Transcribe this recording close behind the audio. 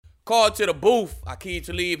call to the booth. I keep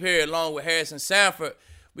to leave here along with Harrison Sanford.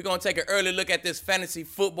 We're going to take an early look at this fantasy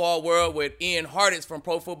football world with Ian Hartitz from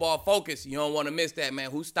Pro Football Focus. You don't want to miss that,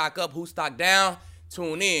 man. Who stock up, who stock down?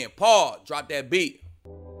 Tune in. Paul, drop that beat.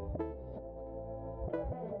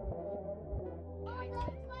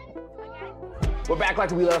 We're back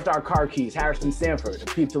like we left our car keys. Harrison Sanford,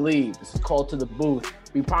 Keep to Leave. This is Call to the Booth.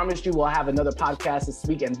 We promised you we'll have another podcast this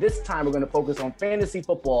week, and this time we're going to focus on fantasy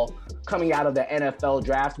football coming out of the NFL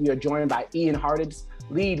draft. We are joined by Ian Hartitz,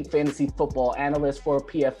 lead fantasy football analyst for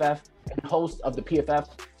PFF and host of the PFF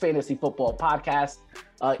Fantasy Football Podcast.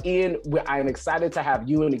 Ian, I am excited to have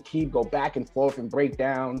you and Akib go back and forth and break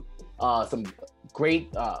down some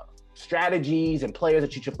great strategies and players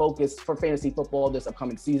that you should focus for fantasy football this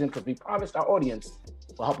upcoming season, because we promised our audience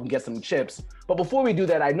we'll help them get some chips. But before we do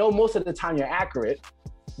that, I know most of the time you're accurate,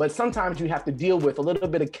 but sometimes you have to deal with a little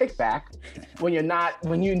bit of kickback when you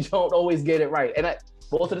don't always get it right. And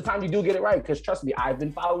most of the time you do get it right, because trust me, I've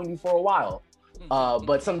been following you for a while.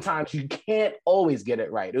 But sometimes you can't always get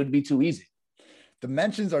it right. It would be too easy. The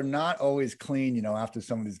mentions are not always clean, after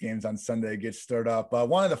some of these games on Sunday get stirred up.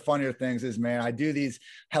 One of the funnier things is, man, I do these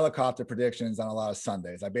helicopter predictions on a lot of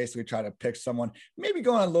Sundays. I basically try to pick someone maybe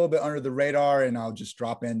going a little bit under the radar, and I'll just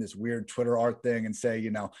drop in this weird Twitter art thing and say,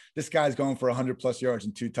 this guy's going for 100+ yards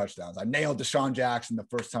and 2 touchdowns. I nailed Deshaun Jackson the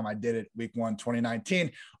first time I did it, week 1,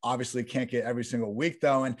 2019. Obviously can't get every single week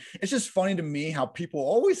though. And it's just funny to me how people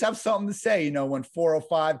always have something to say, when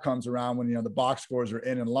 405 comes around, when, the box scores are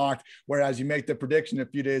in and locked, whereas you make the prediction a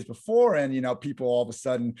few days before and people all of a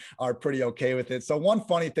sudden are pretty okay with it. So one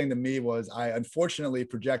funny thing to me was I unfortunately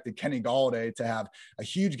projected Kenny Golladay to have a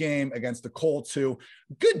huge game against the Colts, who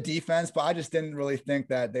good defense, but I just didn't really think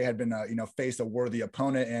that they had been faced a worthy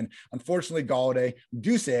opponent. And unfortunately Golladay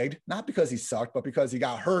goose egged, not because he sucked, but because he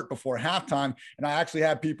got hurt before halftime. And I actually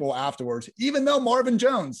had people afterwards, even though Marvin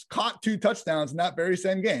Jones caught 2 touchdowns in that very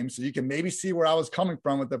same game, so you can maybe see where I was coming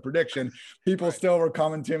from with the prediction, people still were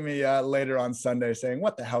coming to me later on Sunday saying,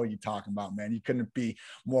 what the hell are you talking about, man? You couldn't be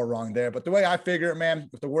more wrong there. But the way I figure it, man,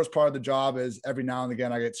 if the worst part of the job is every now and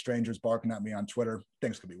again I get strangers barking at me on Twitter,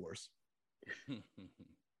 things could be worse.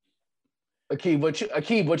 Akib,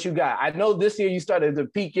 what you got? I know this year you started to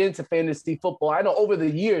peek into fantasy football. I know over the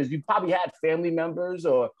years you probably had family members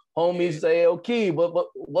or homies say, Akib,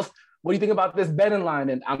 what do you think about this betting line?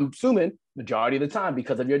 And I'm assuming majority of the time,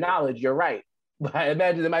 because of your knowledge, you're right. But I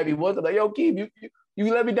imagine there might be one like, Akib,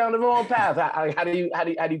 you led me down the wrong path. How do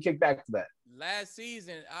you kick back to that? Last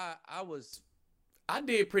season, I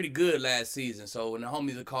did pretty good last season. So when the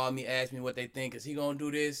homies would call me, ask me what they think, is he gonna do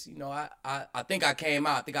this? I think I came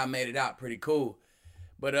out. I think I made it out pretty cool.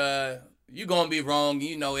 But you're gonna be wrong.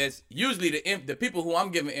 It's usually the people who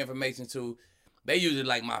I'm giving information to, they usually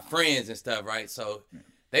like my friends and stuff, right? So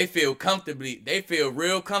they feel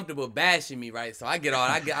real comfortable bashing me, right? So I'm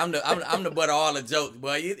the butt of all the jokes,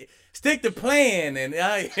 boy. Stick to plan, and you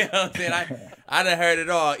know what I'm saying. I done heard it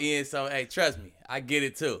all, Ian. So hey, trust me, I get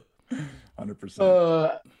it too.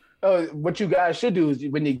 100%. What you guys should do is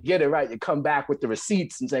when you get it right, you come back with the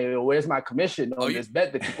receipts and say, "Where's my commission on this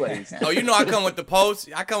bet that you placed?" I come with the post.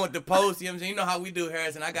 You know what I'm saying. You know how we do,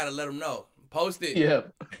 Harrison. I gotta let them know. Post it. Yeah.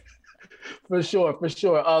 For sure.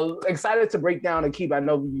 Excited to break down Akib. I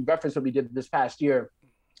know you referenced what we did this past year.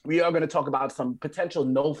 We are going to talk about some potential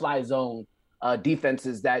no-fly zone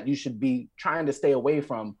defenses that you should be trying to stay away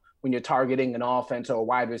from when you're targeting an offense or a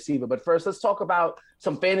wide receiver. But first, let's talk about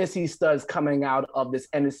some fantasy studs coming out of this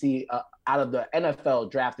out of the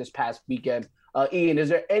NFL draft this past weekend. Ian, is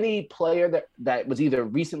there any player that was either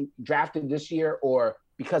recent drafted this year or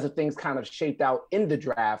because of things kind of shaped out in the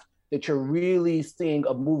draft that you're really seeing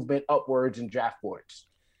a movement upwards in draft boards?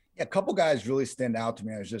 Yeah, a couple guys really stand out to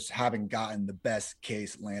me as just having gotten the best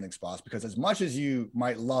case landing spots, because as much as you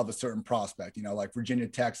might love a certain prospect, like Virginia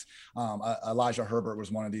Tech's Elijah Herbert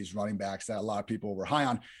was one of these running backs that a lot of people were high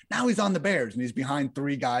on. Now he's on the Bears and he's behind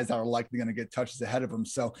 3 guys that are likely going to get touches ahead of him.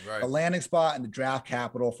 So the landing spot and the draft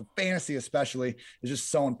capital for fantasy especially is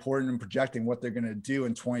just so important in projecting what they're going to do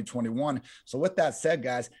in 2021. So with that said,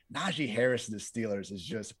 guys, Najee Harris to the Steelers is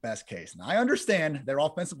just best case. And I understand their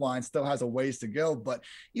offensive line still has a ways to go, but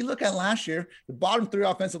you look at last year, the bottom 3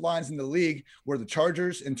 offensive lines in the league were the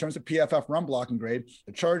Chargers in terms of PFF run blocking grade,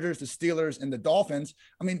 the Chargers, the Steelers, and the Dolphins.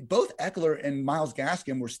 I mean, both Eckler and Myles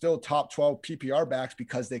Gaskin were still top 12 PPR backs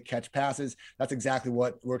because they catch passes. That's exactly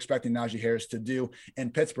what we're expecting Najee Harris to do in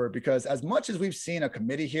Pittsburgh, because as much as we've seen a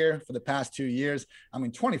committee here for the past 2 years,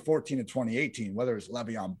 2014 to 2018, whether it's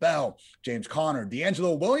Le'Veon Bell, James Conner,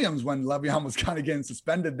 D'Angelo Williams, when Le'Veon was kind of getting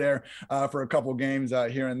suspended there for a couple games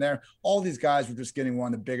here and there, all these guys were just getting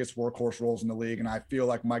one of the biggest biggest workhorse roles in the league. And I feel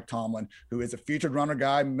like Mike Tomlin, who is a featured runner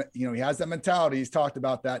guy, you know, he has that mentality. He's talked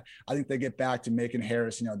about that. I think they get back to making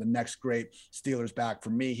Harris, you know, the next great Steelers back. For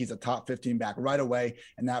me, he's a top 15 back right away,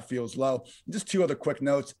 and that feels low. Just two other quick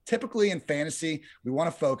notes. Typically in fantasy, we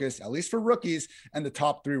want to focus, at least for rookies, and the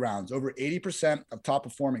top 3 rounds. Over 80% of top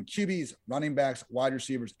performing QBs, running backs, wide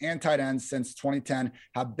receivers, and tight ends since 2010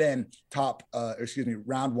 have been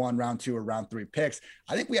round 1, round 2, or round 3 picks.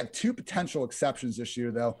 I think we have 2 potential exceptions this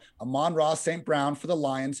year, though. Amon-Ra St. Brown for the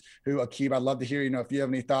Lions, who, Aqib, I'd love to hear, you know, if you have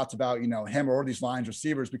any thoughts about, you know, him or these Lions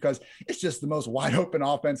receivers, because it's just the most wide open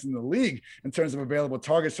offense in the league in terms of available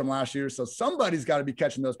targets from last year. So somebody's got to be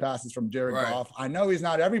catching those passes from Jared Goff. I know he's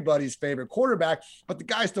not everybody's favorite quarterback, but the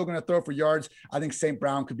guy's still going to throw for yards. I think St.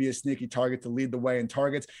 Brown could be a sneaky target to lead the way in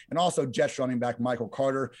targets. And also Jets running back Michael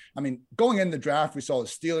Carter. I mean, going in the draft, we saw the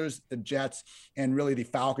Steelers, the Jets, and really the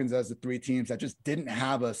Falcons as the 3 teams that just didn't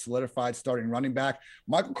have a solidified starting running back.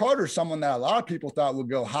 Michael Carter is someone that a lot of people thought would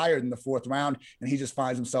go higher than the 4th round, and he just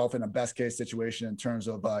finds himself in a best case situation in terms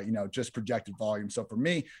of, you know, just projected volume. So for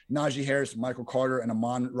me, Najee Harris, Michael Carter, and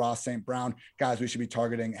Amon-Ra St. Brown, guys we should be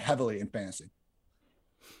targeting heavily in fantasy.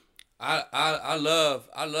 I love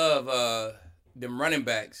them running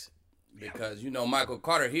backs because, you know, Michael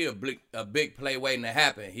Carter, he a big play waiting to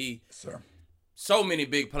happen. So many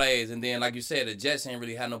big plays, and then like you said, the Jets ain't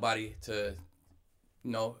really had nobody to,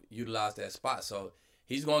 you know, utilize that spot. So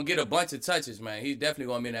he's gonna get a bunch of touches, man. He's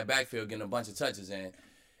definitely gonna be in that backfield getting a bunch of touches. And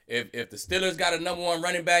if the Steelers got a number 1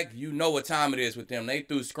 running back, you know what time it is with them. They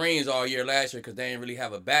threw screens all year last year because they didn't really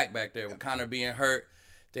have a back there with Connor being hurt,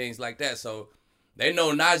 things like that. So they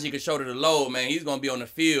know Najee can shoulder the load, man. He's gonna be on the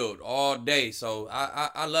field all day. So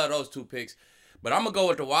I love those 2 picks. But I'm gonna go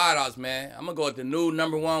with the wideouts, man. I'm gonna go with the new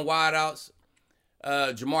number 1 wideouts.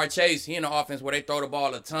 Jamar Chase, he in the offense where they throw the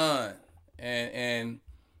ball a ton, and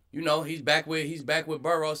you know he's back with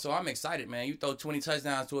Burrow, so I'm excited, man. You throw 20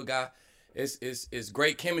 touchdowns to a guy, it's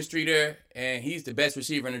great chemistry there, and he's the best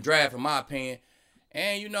receiver in the draft in my opinion.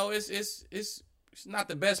 And you know it's not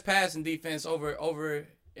the best passing defense over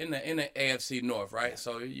in the AFC North, right?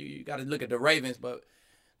 So you got to look at the Ravens, but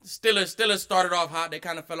Steelers started off hot. They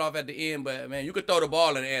kind of fell off at the end, but man, you could throw the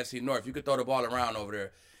ball in the AFC North. You could throw the ball around over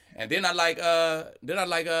there. And then I like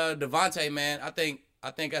Devontae, man. I think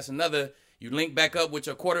that's another. You link back up with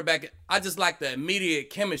your quarterback. I just like the immediate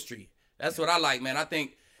chemistry. That's what I like, man. I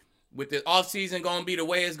think with the offseason going to be the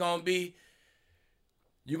way it's going to be,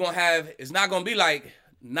 you're going to have, it's not going to be like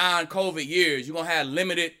non-COVID years. You're going to have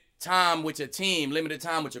limited time with your team, limited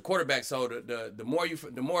time with your quarterback. So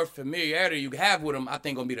the more familiarity you have with them, I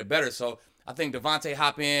think going to be the better. So I think Devontae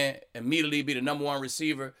hop in, immediately be the number 1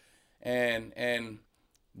 receiver. And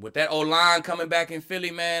with that O-line coming back in Philly,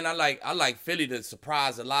 man, I like Philly to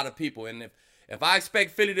surprise a lot of people. And if I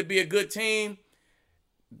expect Philly to be a good team,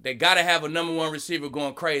 they got to have a number 1 receiver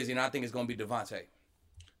going crazy, and I think it's going to be Devontae.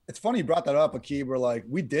 It's funny you brought that up, Aqib. We're like,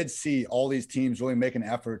 we did see all these teams really make an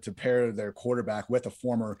effort to pair their quarterback with a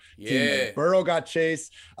former teammate. Burrow got Chase.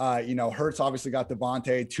 You know, Hurts obviously got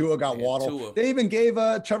Devontae. Tua got Waddle. Tua. They even gave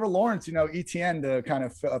Trevor Lawrence, you know, ETN to kind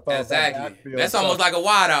of fill exactly. That's almost like a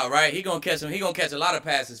wideout, right? He gonna catch him. He gonna catch a lot of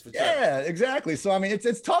passes for sure. Yeah, exactly. So I mean,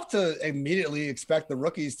 it's tough to immediately expect the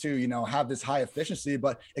rookies to, you know, have this high efficiency,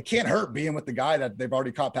 but it can't hurt being with the guy that they've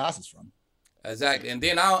already caught passes from. Exactly. And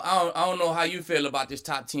then I don't know how you feel about this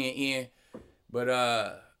top 10 in, but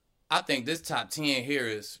I think this top 10 here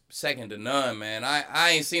is second to none, man.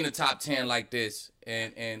 I ain't seen a top 10 like this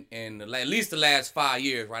in at least the last 5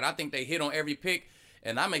 years, right? I think they hit on every pick,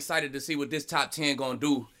 and I'm excited to see what this top 10 gonna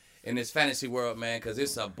do in this fantasy world, man, because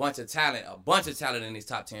it's a bunch of talent in these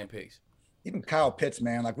top 10 picks. Even Kyle Pitts,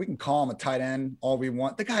 man, like we can call him a tight end all we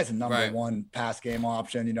want. The guy's a number 1 pass game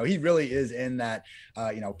option. You know, he really is in that,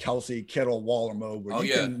 you know, Kelsey, Kittle, Waller mode where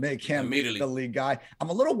you can make him the lead guy. I'm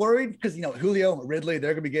a little worried because, you know, Julio, Ridley,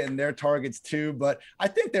 they're going to be getting their targets too. But I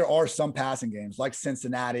think there are some passing games like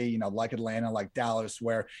Cincinnati, you know, like Atlanta, like Dallas,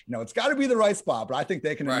 where, you know, it's got to be the right spot. But I think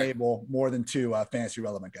they can enable more than 2 fantasy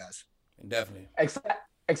relevant guys. Definitely.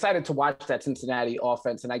 Excited to watch that Cincinnati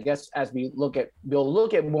offense. And I guess as we'll look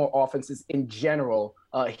at more offenses in general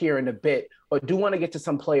here in a bit, but do want to get to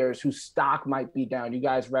some players whose stock might be down. You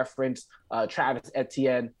guys referenced Travis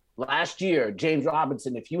Etienne. Last year, James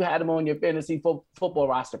Robinson, if you had him on your fantasy football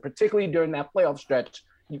roster, particularly during that playoff stretch,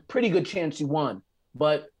 pretty good chance you won.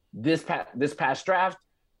 But this past draft,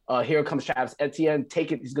 here comes Travis Etienne.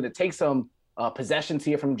 He's going to take some possessions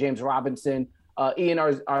here from James Robinson. Ian,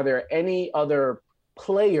 are there any other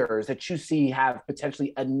players that you see have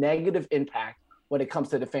potentially a negative impact when it comes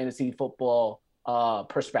to the fantasy football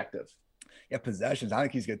perspective? possessions. I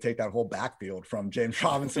think he's going to take that whole backfield from James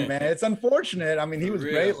Robinson, man. It's unfortunate. I mean, he was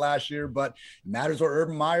great last year, but it matters what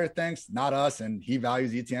Urban Meyer thinks, not us. And he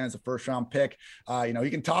values Etienne as a first-round pick. He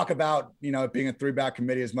can talk about, it being a 3-back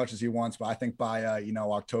committee as much as he wants, but I think by,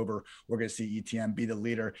 October, we're going to see Etienne be the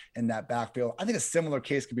leader in that backfield. I think a similar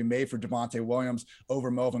case could be made for Javonte Williams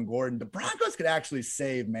over Melvin Gordon. The Broncos could actually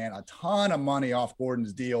save, man, a ton of money off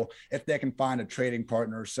Gordon's deal if they can find a trading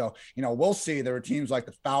partner. So, we'll see. There are teams like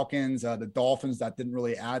the Falcons, the Dolphins that didn't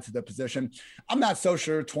really add to the position. I'm not so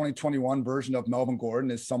sure 2021 version of Melvin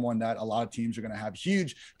Gordon is someone that a lot of teams are going to have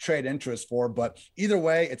huge trade interest for, but either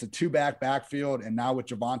way, it's a 2-back backfield. And now with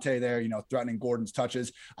Javonte there, threatening Gordon's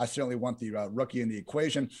touches, I certainly want the rookie in the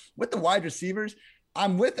equation. With the wide receivers,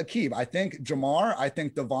 I'm with Aqib. I think Jamar, I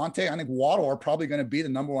think Devontae, I think Waddle are probably going to be the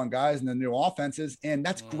number one guys in the new offenses. And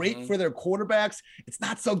that's great for their quarterbacks. It's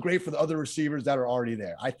not so great for the other receivers that are already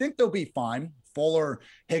there. I think they'll be fine. Fuller,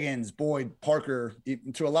 Higgins, Boyd, Parker,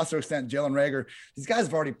 to a lesser extent, Jalen Reagor. These guys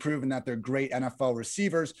have already proven that they're great NFL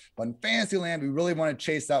receivers. But in fantasy land, we really want to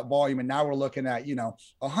chase that volume. And now we're looking at,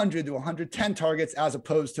 100 to 110 targets as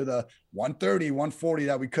opposed to the 130, 140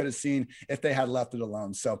 that we could have seen if they had left it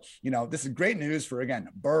alone. So, this is great news for, again,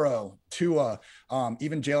 Burrow, Tua,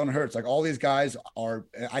 even Jalen Hurts. Like all these guys are,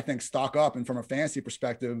 I think, stock up. And from a fantasy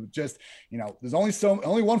perspective, just, there's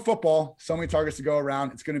only one football, so many targets to go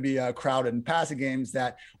around. It's going to be crowded and passing games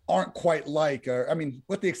that aren't quite like,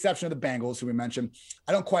 with the exception of the Bengals, who we mentioned,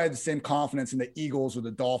 I don't quite have the same confidence in the Eagles or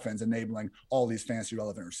the Dolphins enabling all these fantasy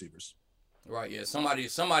relevant receivers. Right. Yeah.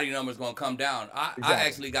 Somebody number's going to come down. I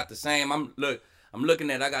actually got the same. I'm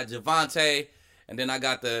looking at, I got Javonte, and then I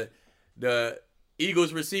got the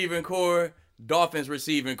Eagles receiving core, Dolphins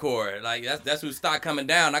receiving core. Like that's who's stock coming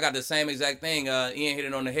down. I got the same exact thing. Ian hit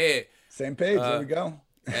it on the head. Same page. There we go.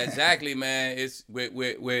 Exactly, man. It's with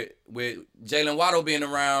Jalen Waddle being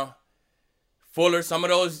around, Fuller. Some of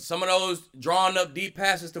those drawing up deep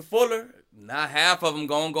passes to Fuller, not half of them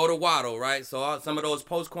gonna go to Waddle, right? So some of those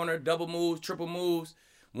post corner double moves, triple moves,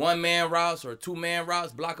 1-man routes or 2-man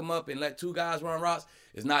routes, block them up and let 2 guys run routes.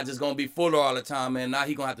 It's not just gonna be Fuller all the time, man. Now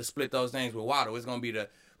he gonna have to split those things with Waddle. It's gonna be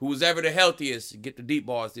who's ever the healthiest get the deep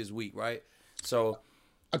balls this week, right? So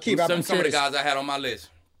some of the guys I had on my list.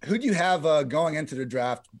 Who do you have going into the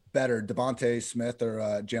draft better, Devontae Smith or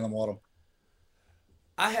Jalen Waddle?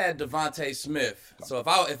 I had Devontae Smith. So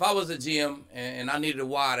if I was a GM and I needed a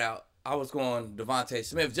wide out, I was going Devontae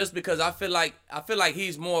Smith just because I feel like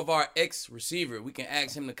he's more of our X receiver. We can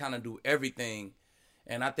ask him to kind of do everything,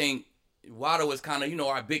 and I think Waddle is kind of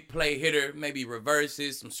our big play hitter, maybe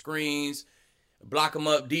reverses, some screens, block him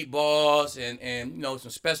up, deep balls, and some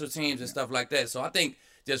special teams and stuff like that. So I think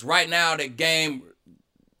just right now the game.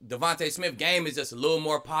 Devontae Smith game is just a little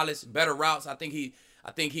more polished, better routes. I think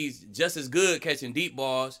he's just as good catching deep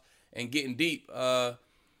balls and getting deep. So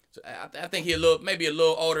I think he's maybe a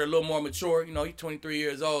little older, a little more mature. He's 23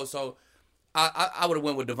 years old. So I would have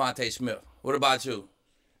went with Devontae Smith. What about you?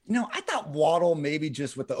 I thought Waddle maybe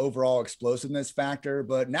just with the overall explosiveness factor,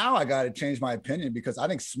 but now I got to change my opinion because I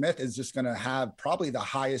think Smith is just going to have probably the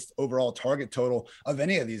highest overall target total of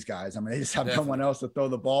any of these guys. I mean, they just have no one else to throw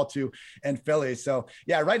the ball to in Philly. So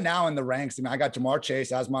yeah, right now in the ranks, I got Jamar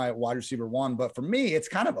Chase as my wide receiver 1, but for me, it's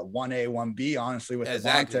kind of a 1A, 1B, honestly, with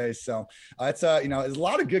Devontae. So it's there's a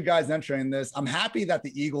lot of good guys entering this. I'm happy that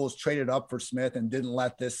the Eagles traded up for Smith and didn't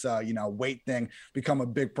let this, weight thing become a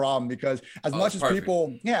big problem because as much as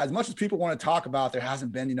people want to talk about, there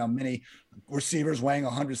hasn't been, many receivers weighing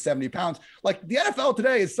 170 pounds. Like the NFL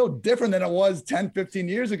today is so different than it was 10, 15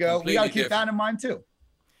 years ago. Completely we got to keep that in mind too.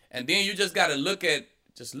 And then you just got to look at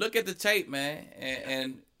the tape, man.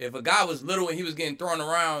 And if a guy was little and he was getting thrown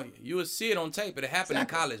around, you would see it on tape. It happened in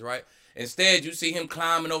college, right? Instead, you see him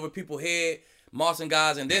climbing over people's head, mossing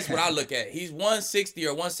guys. And this is what I look at. He's 160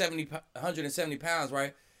 or 170 pounds,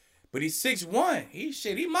 right? But he's 6'1".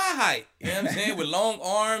 He my height. You know what I'm saying? With long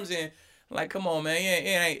arms and like, come on,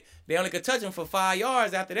 man. They only could touch him for 5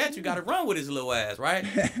 yards. After that, you got to run with his little ass, right?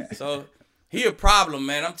 So he a problem,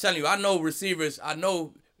 man. I'm telling you, I know receivers. I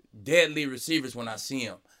know deadly receivers when I see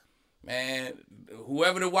them. Man,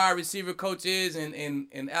 whoever the wide receiver coach is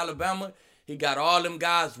in Alabama, he got all them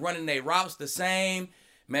guys running their routes the same.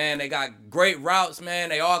 Man, they got great routes, man.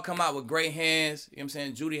 They all come out with great hands. You know what I'm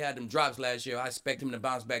saying? Judy had them drops last year. I expect him to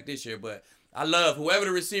bounce back this year. But I love whoever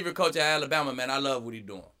the receiver coach at Alabama, man. I love what he's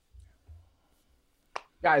doing.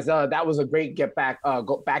 Guys, that was a great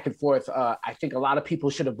go back and forth. I think a lot of people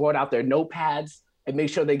should have brought out their notepads and make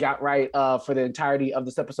sure they got right for the entirety of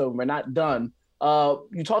this episode. We're not done.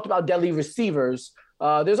 You talked about deadly receivers.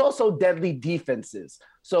 There's also deadly defenses.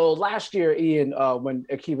 So last year, Ian, when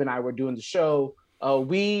Aqib and I were doing the show,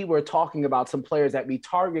 we were talking about some players that we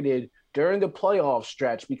targeted during the playoff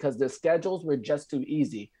stretch because the schedules were just too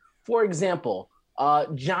easy. For example,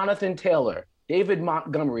 Jonathan Taylor, David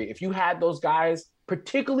Montgomery. If you had those guys,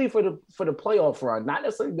 particularly for the playoff run, not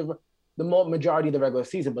necessarily the majority of the regular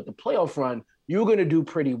season, but the playoff run, you're going to do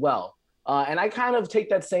pretty well. And I kind of take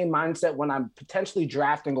that same mindset when I'm potentially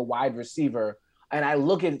drafting a wide receiver and I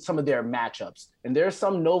look at some of their matchups. And there's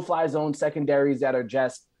some no-fly zone secondaries that are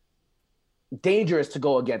just dangerous to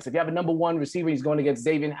go against. If you have a number one receiver, he's going against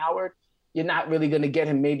Xavier Howard, you're not really going to get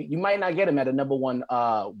him. Maybe you might not get him at a number one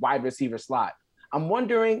wide receiver slot. I'm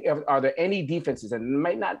wondering, are there any defenses, and it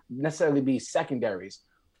might not necessarily be secondaries,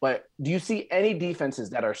 but do you see any defenses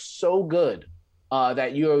that are so good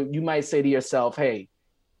that you might say to yourself, hey,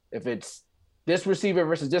 if it's this receiver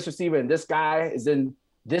versus this receiver and this guy is in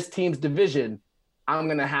this team's division, I'm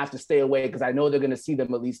going to have to stay away because I know they're going to see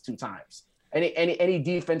them at least 2 times. Any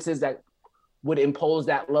defenses that would impose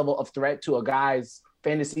that level of threat to a guy's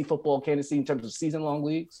fantasy football candidacy in terms of season-long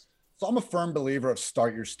leagues? So I'm a firm believer of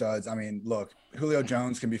start your studs. I mean, look, Julio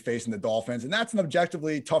Jones can be facing the Dolphins, and that's an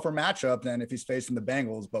objectively tougher matchup than if he's facing the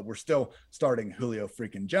Bengals, but we're still starting Julio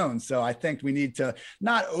freaking Jones. So I think we need to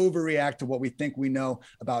not overreact to what we think we know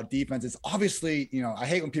about defenses. Obviously, I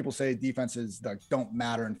hate when people say defenses that don't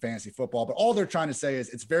matter in fantasy football, but all they're trying to say is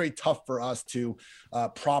it's very tough for us to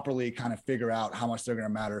properly kind of figure out how much they're going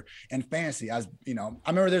to matter in fantasy. As I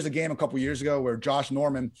remember there's a game a couple years ago where Josh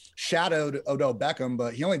Norman shadowed Odell Beckham,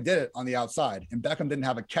 but he only did it on the outside, and Beckham didn't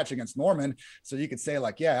have a catch against Norman. So you could say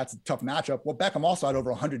yeah, that's a tough matchup. Well, Beckham also had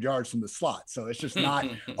over 100 yards from the slot. So it's just not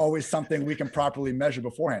always something we can properly measure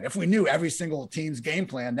beforehand. If we knew every single team's game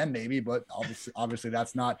plan, then maybe, but obviously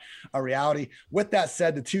that's not a reality. With that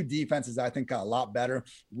said, the 2 defenses I think got a lot better.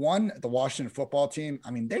 One, the Washington football team.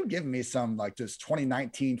 I mean, they've given me some just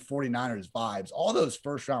 2019 49ers vibes, all those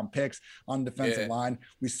first round picks on the defensive line.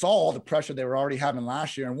 We saw all the pressure they were already having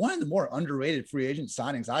last year. And one of the more underrated free agent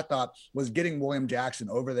signings I thought was getting William Jackson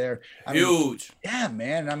over there. Huge. Yeah,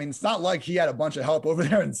 man. I mean, it's not like he had a bunch of help over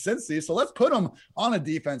there in Cincy. So let's put him on a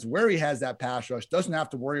defense where he has that pass rush, doesn't have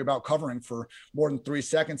to worry about covering for more than 3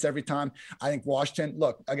 seconds every time. I think Washington,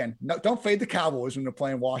 look, again, don't fade the Cowboys when they're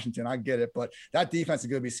playing Washington. I get it, but that defense is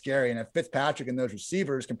going to be scary. And if Fitzpatrick and those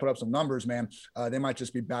receivers can put up some numbers, man, they might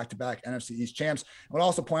just be back-to-back NFC East champs. I would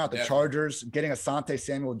also point out the Chargers getting Asante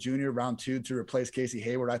Samuel Jr. round 2 to replace Casey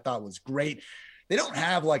Hayward, I thought was great. They don't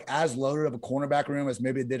have as loaded of a cornerback room as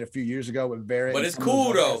maybe they did a few years ago with Barrett. But it's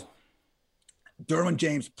cool though. Derwin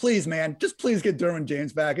James, please, man, just please get Derwin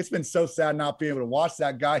James back. It's been so sad not being able to watch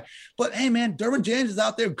that guy. But hey, man, Derwin James is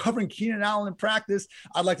out there covering Keenan Allen in practice.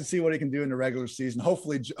 I'd like to see what he can do in the regular season.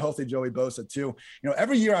 Hopefully Joey Bosa too.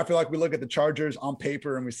 Every year I feel like we look at the Chargers on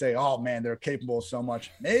paper and we say, oh man, they're capable of so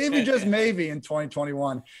much. Maybe just maybe in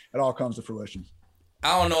 2021 it all comes to fruition.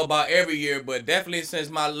 I don't know about every year, but definitely since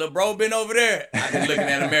my little bro been over there, I've been looking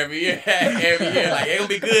at him every year. Like, they gonna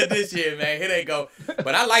be good this year, man. Here they go.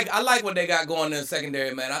 But I like what they got going in the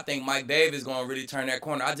secondary, man. I think Mike Davis gonna really turn that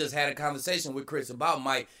corner. I just had a conversation with Chris about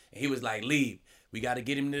Mike, and he was like, "Leave. We got to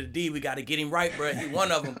get him to the D. We got to get him right, bro. He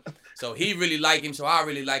one of them." So he really like him. So I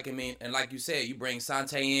really like him. And like you said, you bring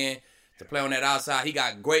Sante in to play on that outside. He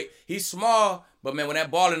got great. He's small, but man, when that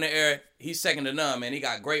ball in the air, he's second to none, man. He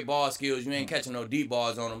got great ball skills. You ain't catching no deep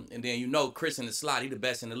balls on him. And then Chris in the slot, he the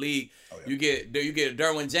best in the league. Oh, yeah. You get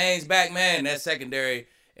Derwin James back, man. That secondary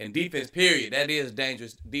and defense, period. That is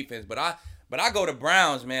dangerous defense. But I go to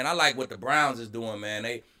Browns, man. I like what the Browns is doing,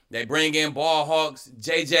 man. They bring in ball hawks,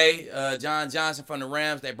 JJ, John Johnson from the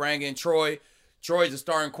Rams. They bring in Troy. Troy's the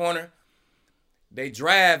starting corner. They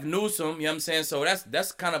draft Newsome, you know what I'm saying? So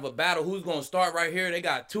that's kind of a battle. Who's going to start right here? They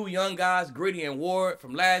got 2 young guys, Gritty and Ward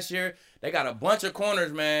from last year. They got a bunch of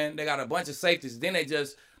corners, man. They got a bunch of safeties. Then they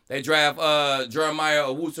draft Jeremiah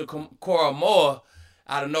Owusu-Koramoah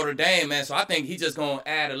out of Notre Dame, man. So I think he's just going to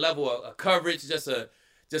add a level of coverage, just a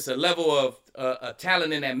level of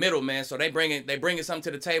talent in that middle, man. So they bringing something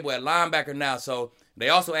to the table at linebacker now. So they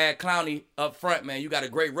also add Clowney up front, man. You got a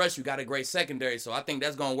great rush. You got a great secondary. So I think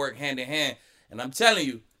that's going to work hand in hand. And I'm telling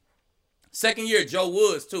you, second year, Joe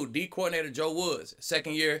Woods, too. D coordinator Joe Woods.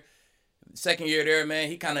 Second year there, man.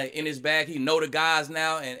 He kind of in his bag. He know the guys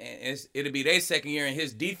now, and it'll be their second year in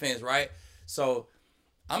his defense, right? So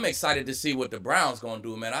I'm excited to see what the Browns going to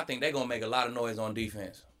do, man. I think they're going to make a lot of noise on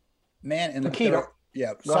defense. Man, and real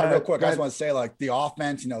quick. I just want to say, the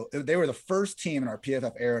offense, they were the first team in our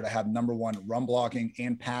PFF era to have number 1 run blocking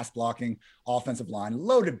and pass blocking offensive line,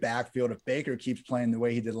 loaded backfield. If Baker keeps playing the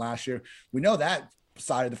way he did last year, we know that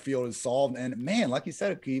side of the field is solved. And man, like you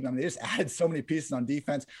said, Akeem, I mean, they just added so many pieces on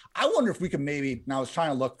defense. I wonder if we could maybe, now I was trying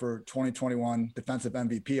to look for 2021 defensive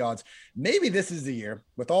MVP odds. Maybe this is the year,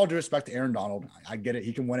 with all due respect to Aaron Donald. I get it.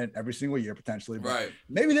 He can win it every single year potentially. But right.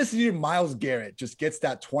 Maybe this is the year Myles Garrett just gets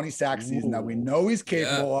that 20 sack season that we know he's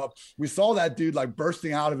capable of. We saw that dude like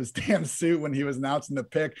bursting out of his damn suit when he was announcing the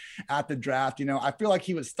pick at the draft. You know, I feel like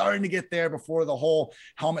he was starting to get there before the whole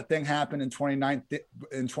helmet thing happened in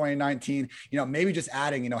 2019. You know, maybe just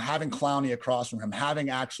adding, you know, having Clowney across from him, having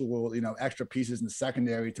actual, you know, extra pieces in the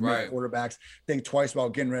secondary to make quarterbacks think twice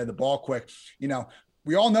about getting rid of the ball quick. You know,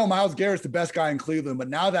 we all know Myles Garrett's the best guy in Cleveland, but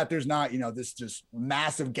now that there's not, you know, this just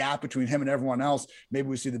massive gap between him and everyone else, maybe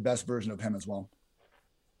we see the best version of him as well.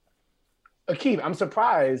 Akeem, I'm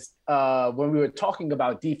surprised when we were talking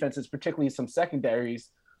about defenses, particularly some secondaries,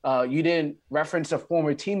 you didn't reference a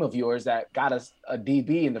former team of yours that got us a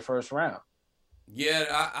DB in the first round.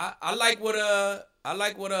 Yeah, I like what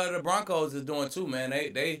the Broncos is doing too, man.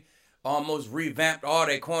 They almost revamped all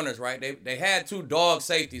their corners, right? They had 2 dog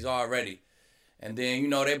safeties already, and then, you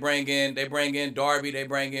know, they bring in Darby, they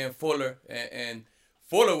bring in Fuller, and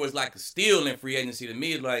Fuller was like a steal in free agency to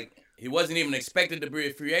me. Like, he wasn't even expected to be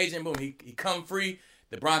a free agent. Boom, he come free.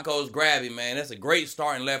 The Broncos grab him, man. That's a great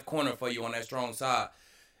starting left corner for you on that strong side.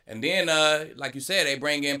 And then, like you said, they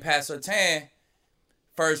bring in Pat Surtain,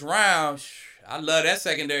 first round. I love that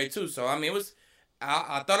secondary too. So, I mean,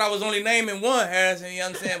 I thought I was only naming one, Harrison, you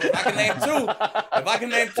understand? But if I can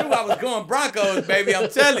name two, I was going Broncos, baby. I'm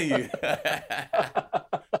telling you.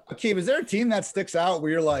 Akeem, is there a team that sticks out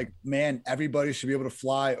where you're like, man, everybody should be able to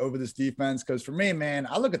fly over this defense? Because for me, man,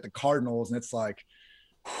 I look at the Cardinals and it's like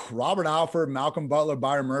Robert Alford, Malcolm Butler,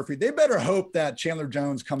 Byron Murphy. They better hope that Chandler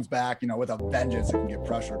Jones comes back, you know, with a vengeance and can get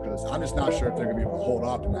pressure, because I'm just not sure if they're going to be able to hold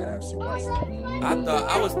up in that NFC West.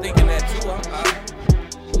 I was thinking that too.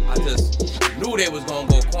 I just knew they was going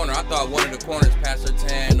to go corner. I thought one of the corners, Pat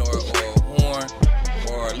Surtain or Horn,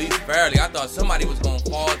 or at least Fairley, I thought somebody was going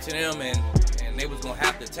to fall to them and they was going to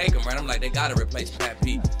have to take them, right? I'm like, they got to replace Pat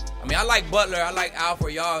Pete. I mean, I like Butler. I like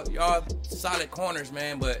Alford. Y'all solid corners,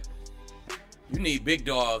 man, but you need big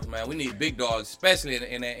dogs, man. We need big dogs, especially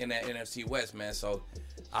in that NFC West, man. So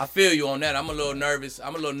I feel you on that. I'm a little nervous.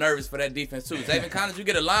 For that defense, too. Xavier Connors, you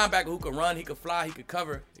get a linebacker who can run, he can fly, he can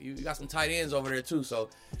cover. You got some tight ends over there, too. So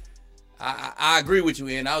I agree with you,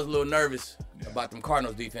 Ian. I was a little nervous about them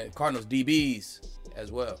Cardinals defense, Cardinals DBs as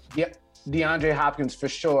well. Yep. DeAndre Hopkins, for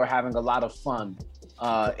sure, having a lot of fun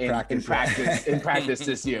in practice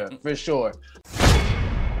this year, for sure.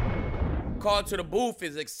 Call to the Booth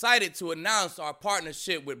is excited to announce our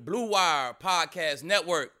partnership with Blue Wire Podcast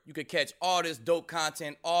Network. You can catch all this dope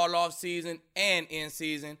content all off season and in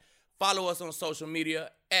season. Follow us on social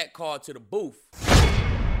media at Call to the Booth.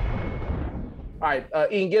 All right,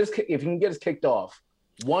 Ian, if you can get us kicked off,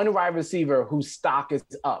 one wide receiver whose stock is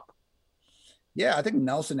up. Yeah, I think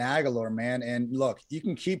Nelson Aguilar, man. And look, you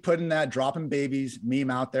can keep putting that dropping babies meme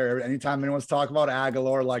out there anytime anyone's talking about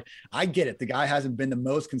Aguilar. Like, I get it. The guy hasn't been the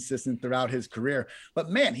most consistent throughout his career. But,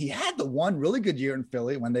 man, he had the one really good year in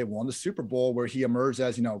Philly when they won the Super Bowl, where he emerged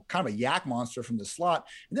as, you know, kind of a yak monster from the slot.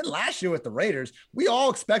 And then last year with the Raiders, we all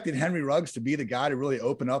expected Henry Ruggs to be the guy to really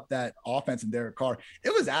open up that offense in Derek Carr.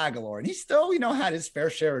 It was Aguilar. And he still, you know, had his fair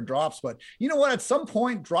share of drops. But you know what? At some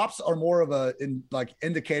point, drops are more of a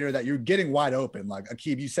indicator that you're getting wide open. Like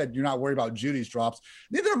Akeem, you said you're not worried about Judy's drops.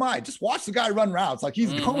 Neither am I. Just watch the guy run routes. Like,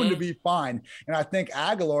 he's going to be fine. And I think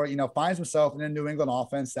Aguilar, you know, finds himself in a New England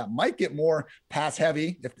offense that might get more pass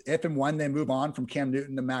heavy if and when they move on from Cam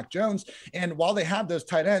Newton to Mac Jones. And while they have those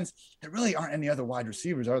tight ends, there really aren't any other wide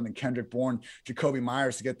receivers other than Kendrick Bourne, Jacoby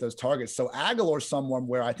Myers to get those targets. So Aguilar's someone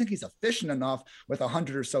where I think he's efficient enough with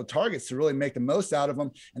 100 or so targets to really make the most out of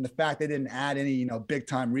them. And the fact they didn't add any, you know, big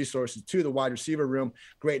time resources to the wide receiver room,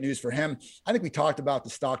 great news for him. I think we talked about the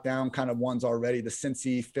stock down kind of ones already, the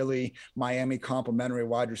Cincy, Philly, Miami complementary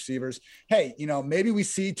wide receivers. Hey, you know, maybe we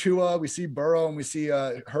see Tua, we see Burrow, and we see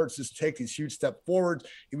Hurts just take these huge step forward.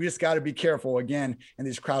 We just got to be careful again in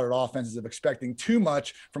these crowded offenses of expecting too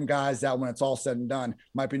much from guys that, when it's all said and done,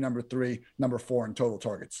 might be number 3, number 4 in total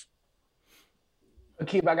targets.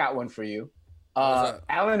 Akeem, I got one for you.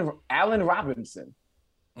 Allen Robinson.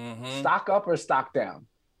 Stock up or stock down?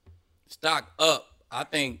 Stock up. I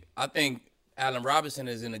think Allen Robinson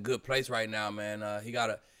is in a good place right now, man. You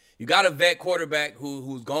got a vet quarterback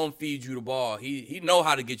who's gonna feed you the ball. He know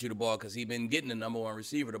how to get you the ball because he's been getting the number 1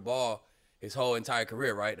 receiver the ball his whole entire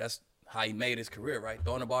career, right? That's how he made his career, right?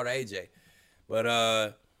 Throwing the ball to AJ. But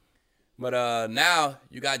now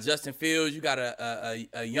you got Justin Fields. You got a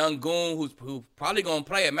young goon who's probably gonna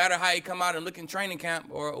play. It matter how he come out and look in training camp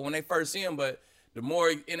or when they first see him. But the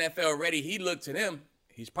more NFL ready he looked to them,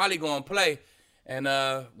 he's probably going to play. And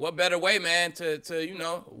what better way, man, to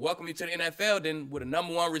welcome you to the NFL than with a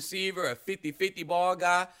number one receiver, a 50-50 ball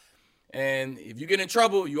guy. And if you get in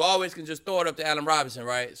trouble, you always can just throw it up to Allen Robinson,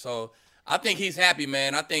 right? So I think he's happy,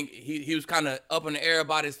 man. I think he was kind of up in the air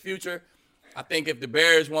about his future. I think if the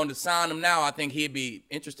Bears wanted to sign him now, I think he'd be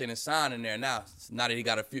interested in signing there now that he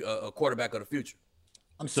got a quarterback of the future.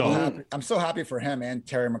 I'm so happy for him and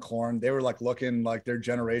Terry McLaurin. They were like looking like their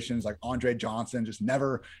generations, like Andre Johnson, just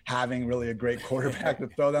never having really a great quarterback to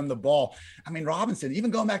throw them the ball. I mean, Robinson,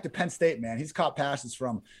 even going back to Penn State, man, he's caught passes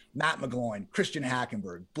from Matt McGloin, Christian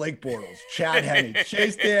Hackenberg, Blake Bortles, Chad Henne,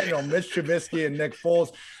 Chase Daniel, Mitch Trubisky, and Nick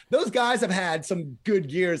Foles. Those guys have had some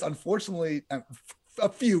good years. Unfortunately, a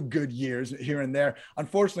few good years here and there.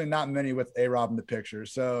 Unfortunately, not many with A-Rob in the picture.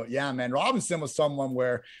 So, yeah, man, Robinson was someone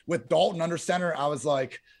where with Dalton under center, I was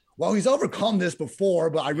like, well, he's overcome this before,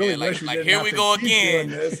 but I really wish we didn't here have we to go keep again.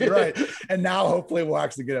 doing this. Right. And now hopefully we'll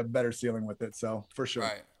actually get a better ceiling with it. So, for sure.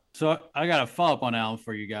 Right. So I got a follow-up on Allen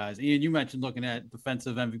for you guys. Ian, you mentioned looking at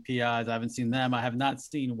defensive MVP odds. I haven't seen them. I have not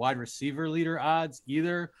seen wide receiver leader odds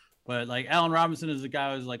either. But like Allen Robinson is the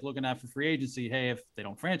guy who's like looking at for free agency. Hey, if they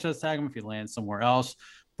don't franchise tag him, if he lands somewhere else.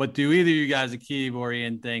 But do either of you guys, Aqib or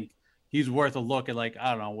Ian, think he's worth a look at, like,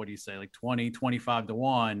 I don't know, what do you say, like 20, 25 to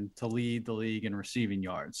 1 to lead the league in receiving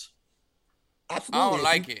yards? Absolutely. I don't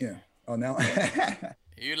like it. Yeah. Oh, no.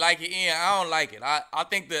 You like it, Ian? I don't like it. I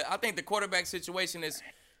think the quarterback situation is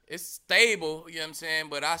stable. You know what I'm saying?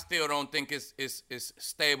 But I still don't think it's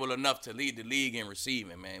stable enough to lead the league in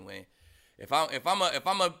receiving, man. If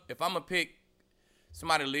I'm a pick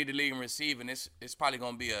somebody to lead the league in receiving, it's probably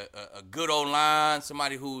gonna be a good old line,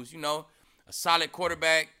 somebody who's a solid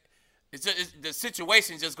quarterback. The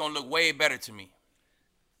situation's just gonna look way better to me.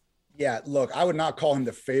 Yeah, look, I would not call him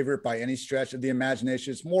the favorite by any stretch of the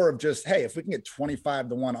imagination. It's more of just, hey, if we can get 25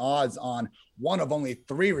 to 1 odds on one of only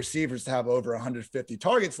 3 receivers to have over 150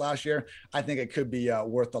 targets last year, I think it could be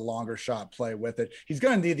worth a longer shot play with it. He's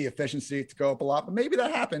going to need the efficiency to go up a lot, but maybe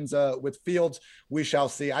that happens with Fields. We shall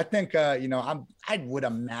see. I think, I would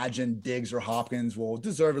imagine Diggs or Hopkins will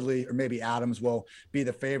deservedly, or maybe Adams will be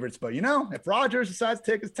the favorites. But, if Rodgers decides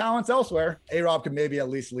to take his talents elsewhere, A-Rob could maybe at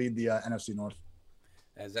least lead the NFC North.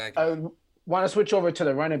 Exactly. I want to switch over to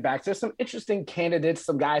the running backs. There's some interesting candidates,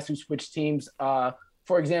 some guys who switch teams.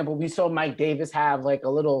 For example, we saw Mike Davis have like a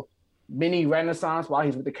little mini renaissance while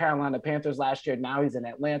he's with the Carolina Panthers last year. Now he's in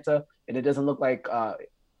Atlanta, and it doesn't look like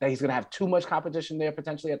that he's going to have too much competition there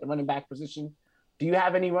potentially at the running back position. Do you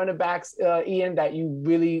have any running backs, Ian, that you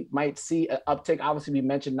really might see an uptick? Obviously, we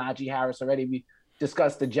mentioned Najee Harris already. We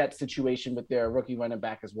discussed the Jets situation with their rookie running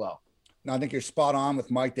back as well. No, I think you're spot on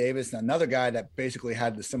with Mike Davis. And another guy that basically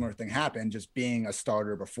had the similar thing happen, just being a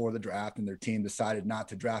starter before the draft and their team decided not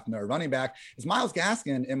to draft another running back, is Myles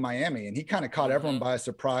Gaskin in Miami. And he kind of caught everyone by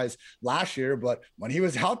surprise last year. But when he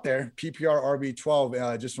was out there, PPR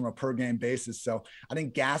RB12 just from a per game basis. So I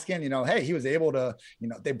think Gaskin, hey, he was able to,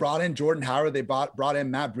 they brought in Jordan Howard. They brought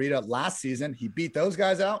in Matt Breida last season. He beat those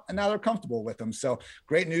guys out, and now they're comfortable with him. So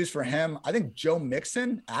great news for him. I think Joe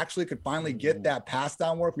Mixon actually could finally get that pass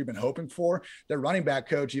down work we've been hoping for. Their running back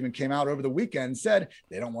coach even came out over the weekend and said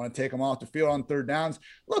they don't want to take him off the field on third downs.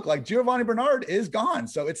 Look, like Giovanni Bernard is gone.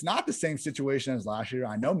 So it's not the same situation as last year.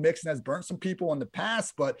 I know Mixon has burnt some people in the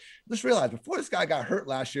past, but just realize before this guy got hurt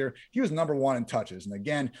last year, he was number 1 in touches. And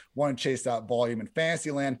again, want to chase that volume in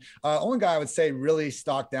fantasy land. Only guy I would say really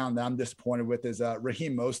stock down that I'm disappointed with is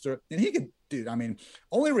Raheem Mostert. And he could, dude, I mean,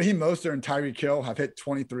 only Raheem Mostert and Tyreek Hill have hit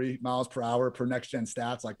 23 miles per hour per next gen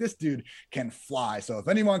stats. Like, this dude can fly. So if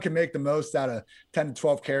anyone can make the most out of 10 to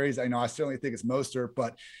 12 carries, I certainly think it's Mostert,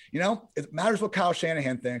 but it matters what Kyle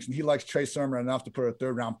Shanahan thinks. And he likes Trey Sermon enough to put a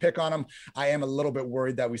 3rd round pick on him. I am a little bit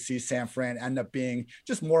worried that we see San Fran end up being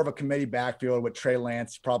just more of a committee backfield with Trey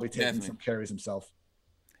Lance probably taking some carries himself.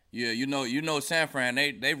 Yeah, San Fran,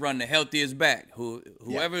 they run the healthiest back.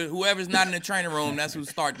 Whoever's not in the training room, that's who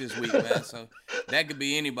start this week, man. So that could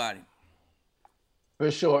be anybody.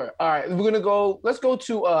 For sure. All right, let's go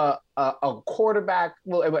to a quarterback.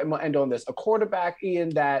 We'll end on this. A quarterback, Ian,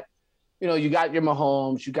 that, you got your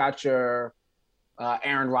Mahomes, you got your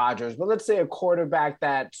Aaron Rodgers, but let's say a quarterback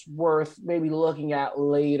that's worth maybe looking at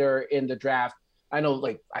later in the draft. I know,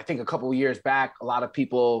 I think a couple of years back, a lot of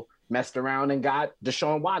people messed around and got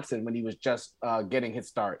Deshaun Watson when he was just getting his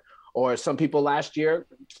start. Or some people last year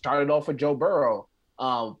started off with Joe Burrow.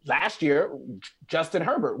 Last year, Justin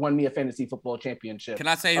Herbert won me a fantasy football championship. Can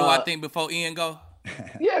I say who I think before Ian go?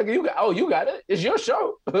 Yeah, you got it. It's your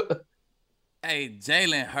show. Hey,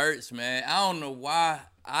 Jalen Hurts, man. I don't know why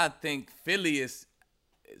I think Philly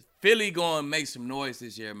going to make some noise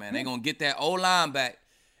this year, man. They're going to get that O-line back.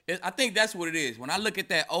 I think that's what it is. When I look at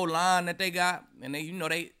that O-line that they got, and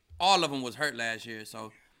they all of them was hurt last year,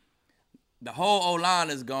 so the whole O-line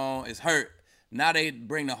is gone, is hurt. Now they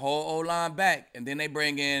bring the whole O-line back, and then they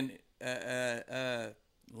bring in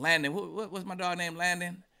Landon. What's my dog name?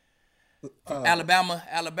 Landon? Alabama.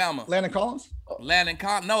 Landon Collins? Landon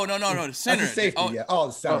Collins? No. The center. That's the safety, yeah. Oh,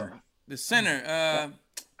 the center. The center.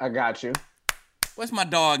 I got you. What's my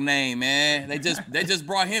dog name, man? They just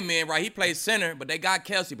brought him in, right? He plays center, but they got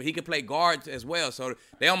Kelsey, but he can play guard as well. So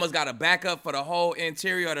they almost got a backup for the whole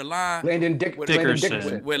interior of the line.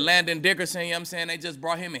 Dickerson. With Landon Dickerson, you know what I'm saying? They just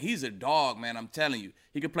brought him in. He's a dog, man, I'm telling you.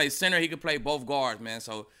 He could play center, he could play both guards, man.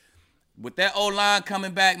 So with that O-line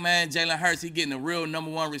coming back, man, Jalen Hurts, he getting a real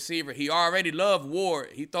number one receiver. He already loved Ward.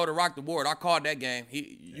 He throw the rock to Ward. I called that game.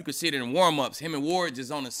 You could see it in warm-ups. Him and Ward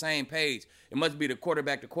just on the same page. It must be the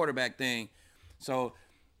quarterback-to-quarterback thing. So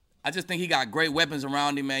I just think he got great weapons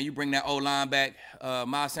around him, man. You bring that O-line back.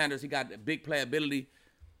 Miles Sanders, he got the big playability.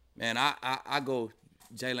 Man, I go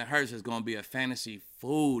Jalen Hurts is going to be a fantasy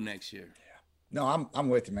fool next year. Yeah. No, I'm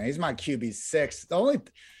with you, man. He's my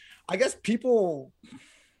QB6. I guess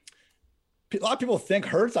a lot of people think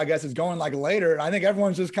Hurts, I guess, is going like later. And I think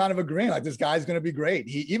everyone's just kind of agreeing like this guy's going to be great.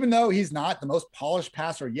 Even though he's not the most polished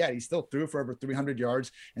passer yet, he still threw for over 300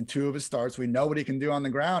 yards in 2 of his starts. We know what he can do on the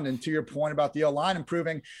ground. And to your point about the O-line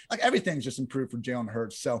improving, like everything's just improved for Jalen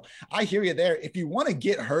Hurts. So I hear you there. If you want to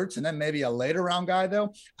get Hurts and then maybe a later round guy,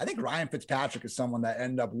 though, I think Ryan Fitzpatrick is someone that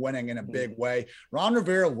ended up winning in a big way. Ron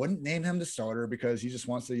Rivera wouldn't name him the starter because he just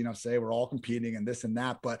wants to, say we're all competing and this and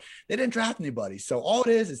that, but they didn't draft anybody. So all it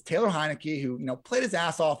is Taylor Heineke, who, played his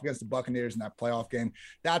ass off against the Buccaneers in that playoff game.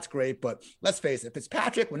 That's great. But let's face it,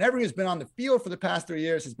 Fitzpatrick, whenever he's been on the field for the past 3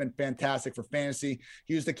 years, has been fantastic for fantasy.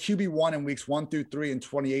 He was the QB1 in weeks 1 through 3 in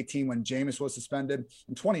 2018 when Jameis was suspended.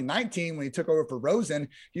 In 2019, when he took over for Rosen,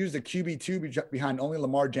 he was the QB2 behind only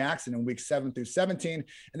Lamar Jackson in weeks 7 through 17.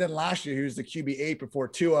 And then last year, he was the QB8 before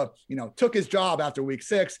Tua, took his job after week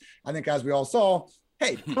 6. I think as we all saw,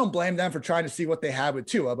 hey, I don't blame them for trying to see what they had with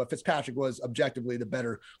Tua, but Fitzpatrick was objectively the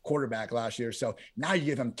better quarterback last year. So now you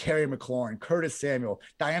give him Terry McLaurin, Curtis Samuel,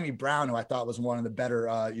 Diami Brown, who I thought was one of the better,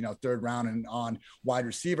 third round and on wide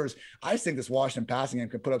receivers. I just think this Washington passing game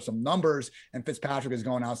can put up some numbers, and Fitzpatrick is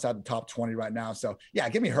going outside the top 20 right now. So yeah,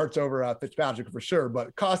 give me Hurts over Fitzpatrick for sure,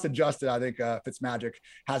 but cost adjusted, I think Fitzmagic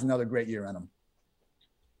has another great year in him.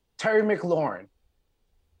 Terry McLaurin,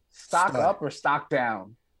 stock up or stock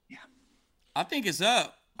down? I think it's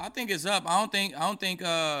up. I don't think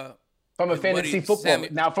from a fantasy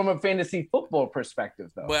football from a fantasy football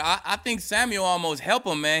perspective though. But I think Samuel almost help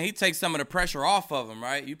him, man. He takes some of the pressure off of him,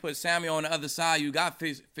 right? You put Samuel on the other side, you got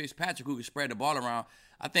Fitzpatrick who can spread the ball around.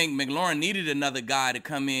 I think McLaurin needed another guy to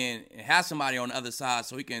come in and have somebody on the other side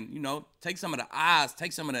so he can, take some of the eyes,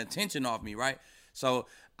 take some of the attention off me, right? So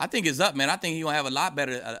I think it's up, man. I think he's gonna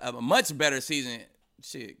have a much better season.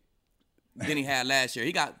 Than he had last year.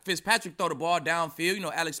 He got Fitzpatrick throw the ball downfield.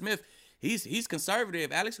 Alex Smith, he's conservative.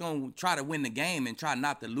 Alex gonna try to win the game and try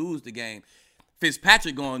not to lose the game.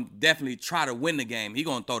 Fitzpatrick gonna definitely try to win the game. He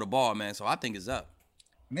gonna throw the ball, man. So I think it's up.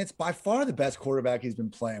 I mean, it's by far the best quarterback he's been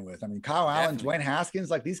playing with. I mean, Kyle Allen, Dwayne Haskins,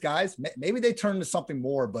 like these guys, maybe they turn into something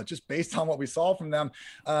more, but just based on what we saw from them,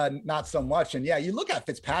 not so much. And yeah, you look at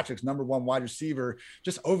Fitzpatrick's number one wide receiver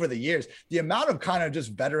just over the years, the amount of kind of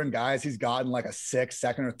just veteran guys he's gotten like a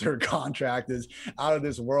second or third contract is out of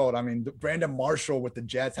this world. I mean, Brandon Marshall with the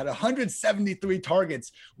Jets had 173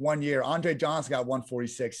 targets 1 year. Andre Johnson got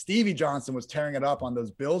 146. Stevie Johnson was tearing it up on those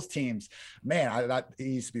Bills teams. Man, that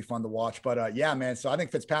used to be fun to watch. But yeah, man, so I think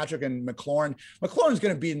Fitzpatrick and McLaurin's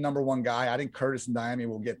going to be the number one guy. I think Curtis and Diami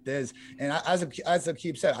will get this. And as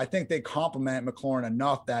Aqib said, I think they complement McLaurin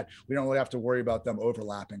enough that we don't really have to worry about them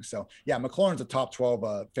overlapping. So yeah, McLaurin's a top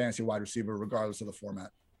 12 fantasy wide receiver, regardless of the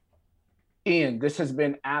format. Ian, this has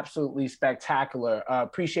been absolutely spectacular.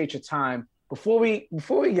 Appreciate your time. Before we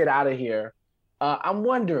get out of here, I'm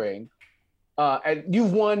wondering, and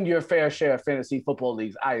you've won your fair share of fantasy football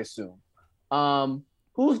leagues, I assume.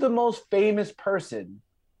 Who's the most famous person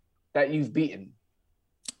that you've beaten?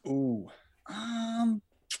 Ooh,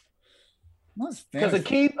 because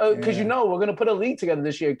Aqib, because we're gonna put a league together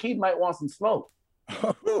this year. Aqib might want some smoke.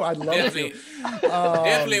 Oh, I'd love to.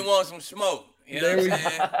 Definitely want some smoke.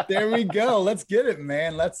 There we go. Let's get it,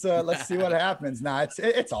 man. Let's see what happens. Nah,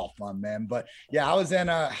 it's all fun, man. But yeah, I was in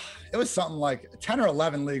it was something like 10 or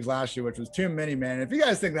 11 leagues last year, which was too many, man. If you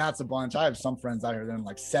guys think that's a bunch, I have some friends out here that are in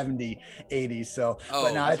like 70, 80. So,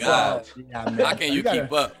 but nah, it's yeah, man. How can you keep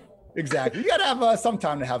up? Exactly. You got to have some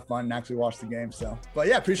time to have fun and actually watch the game. So, but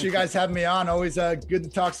yeah, appreciate you guys having me on. Always good to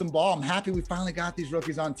talk some ball. I'm happy we finally got these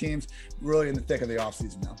rookies on teams really in the thick of the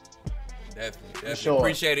offseason now. Definitely. sure.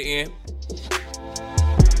 Appreciate it, Ian.